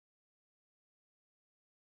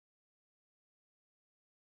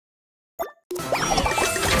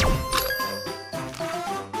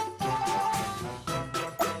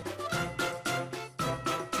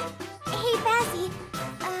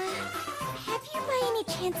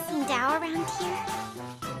can't see Dao around here?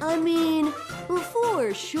 I mean,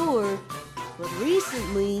 before, sure. But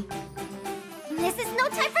recently... This is no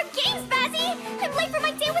time for games, Bazzy! I'm late for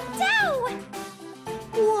my date with Dao!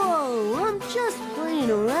 Whoa, I'm just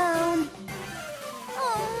playing around.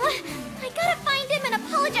 Oh, I gotta find him and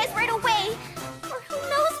apologize right away. Or who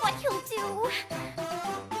knows what he'll do.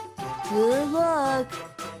 Good luck.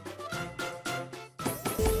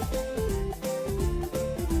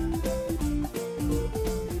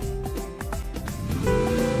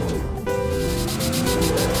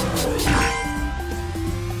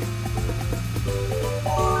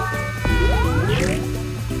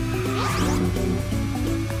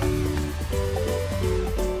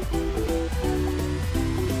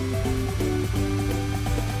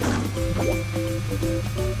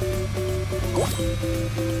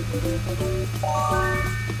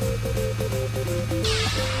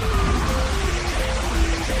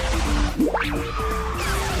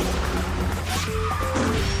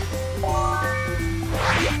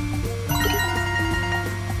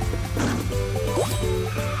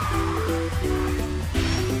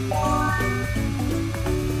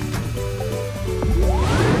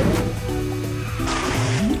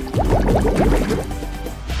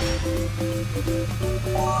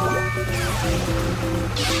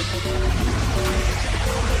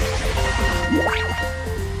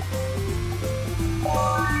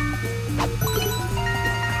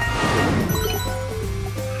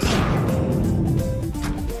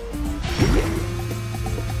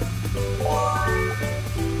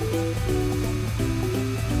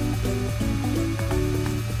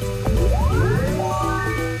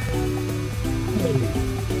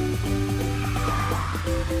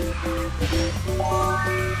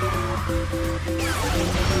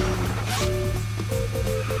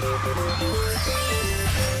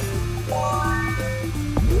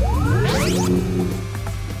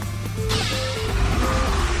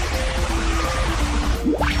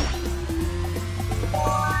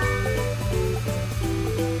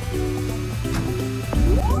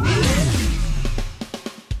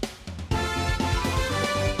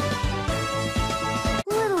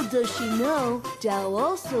 Does she know Dao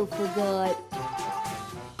also forgot?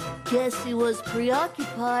 Guess he was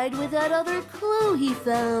preoccupied with that other clue he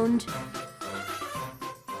found.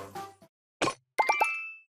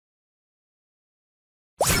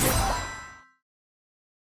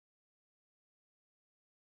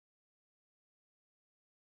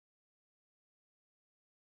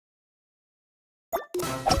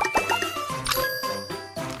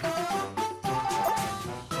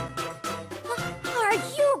 Are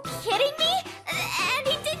you kidding me? And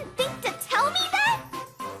he didn't think to tell me that?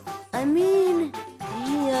 I mean,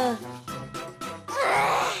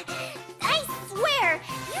 I swear,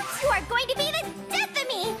 you two are going to be the death of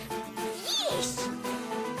me! Yeesh!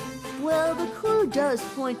 Well, the clue does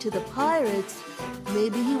point to the pirates.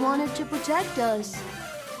 Maybe he wanted to protect us.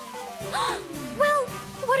 Well,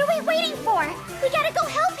 what are we waiting for? We gotta go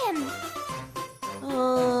help him!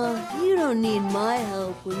 You don't need my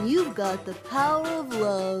help when you've got the power of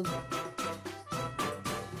love.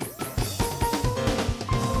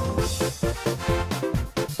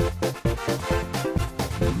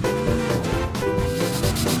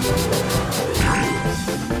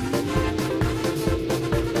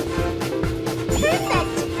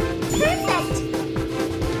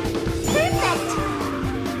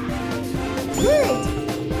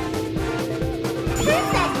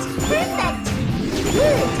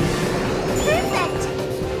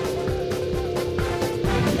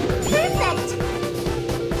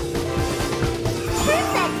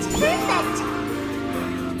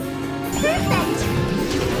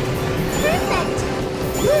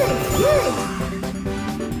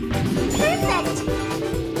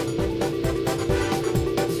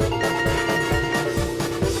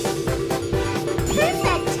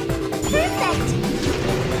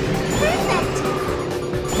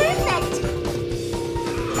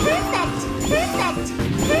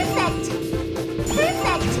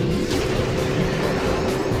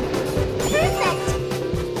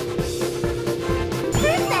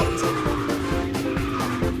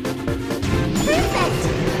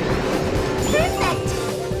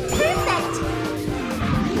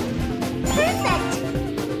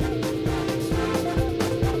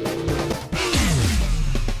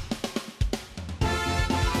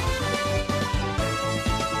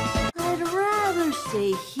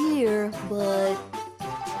 Stay here, but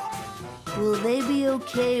will they be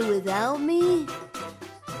okay without me?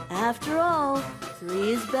 After all,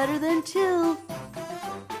 3 is better than 2.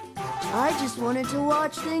 I just wanted to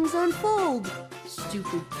watch things unfold.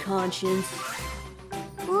 Stupid conscience.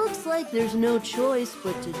 Looks like like there's no choice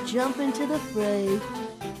but to jump into the fray.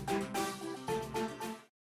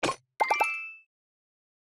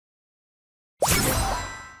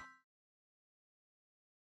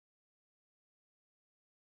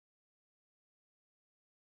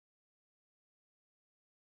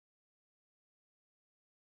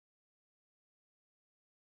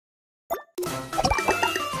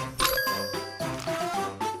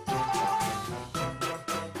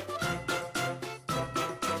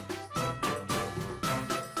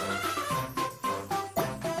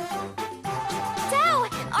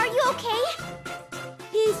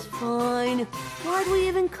 He's fine. Why'd we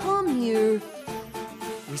even come here?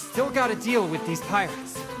 We still gotta deal with these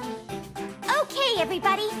pirates. Okay,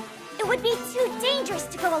 everybody. It would be too dangerous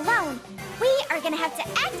to go alone. We are gonna have to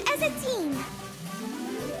act as a team.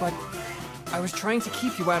 But I was trying to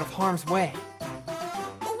keep you out of harm's way.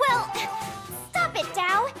 Well, stop it,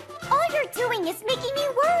 Dao. All you're doing is making me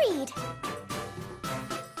worried.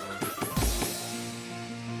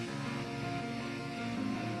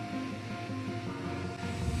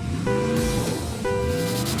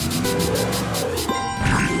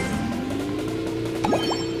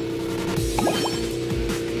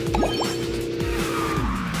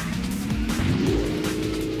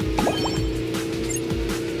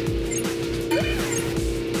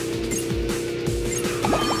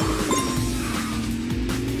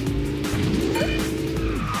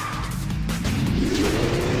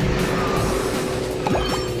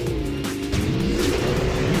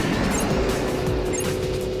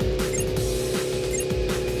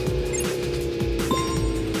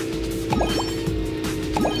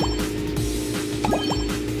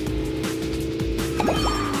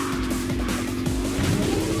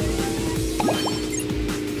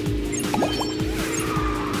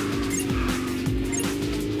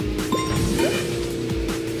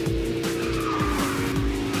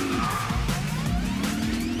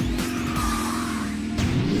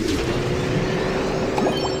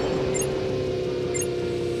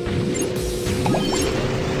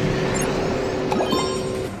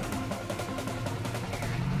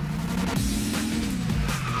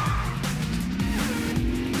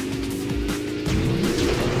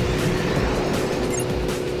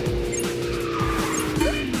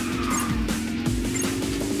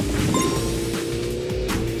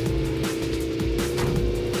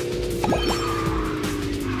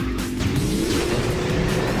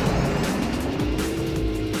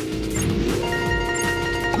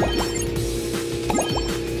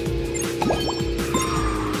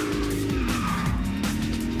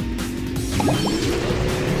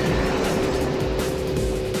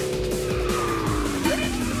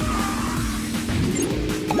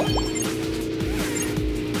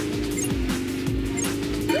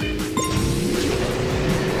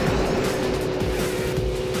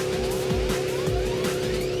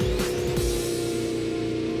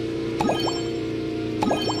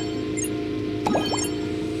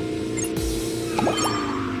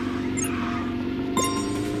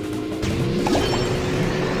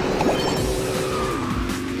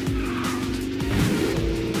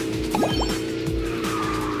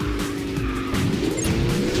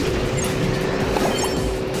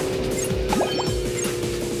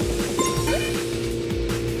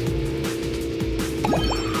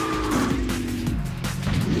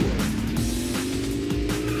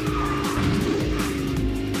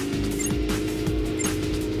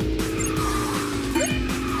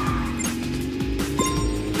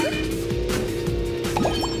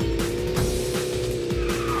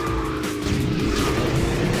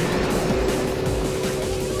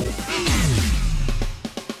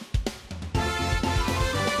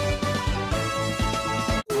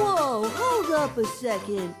 Up a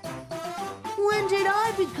second. When did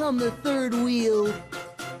I become the third wheel?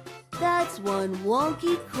 That's one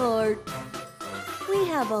wonky cart. We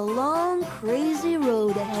have a long, crazy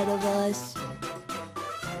road ahead of us.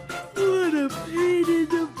 What a pain in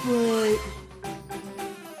the butt.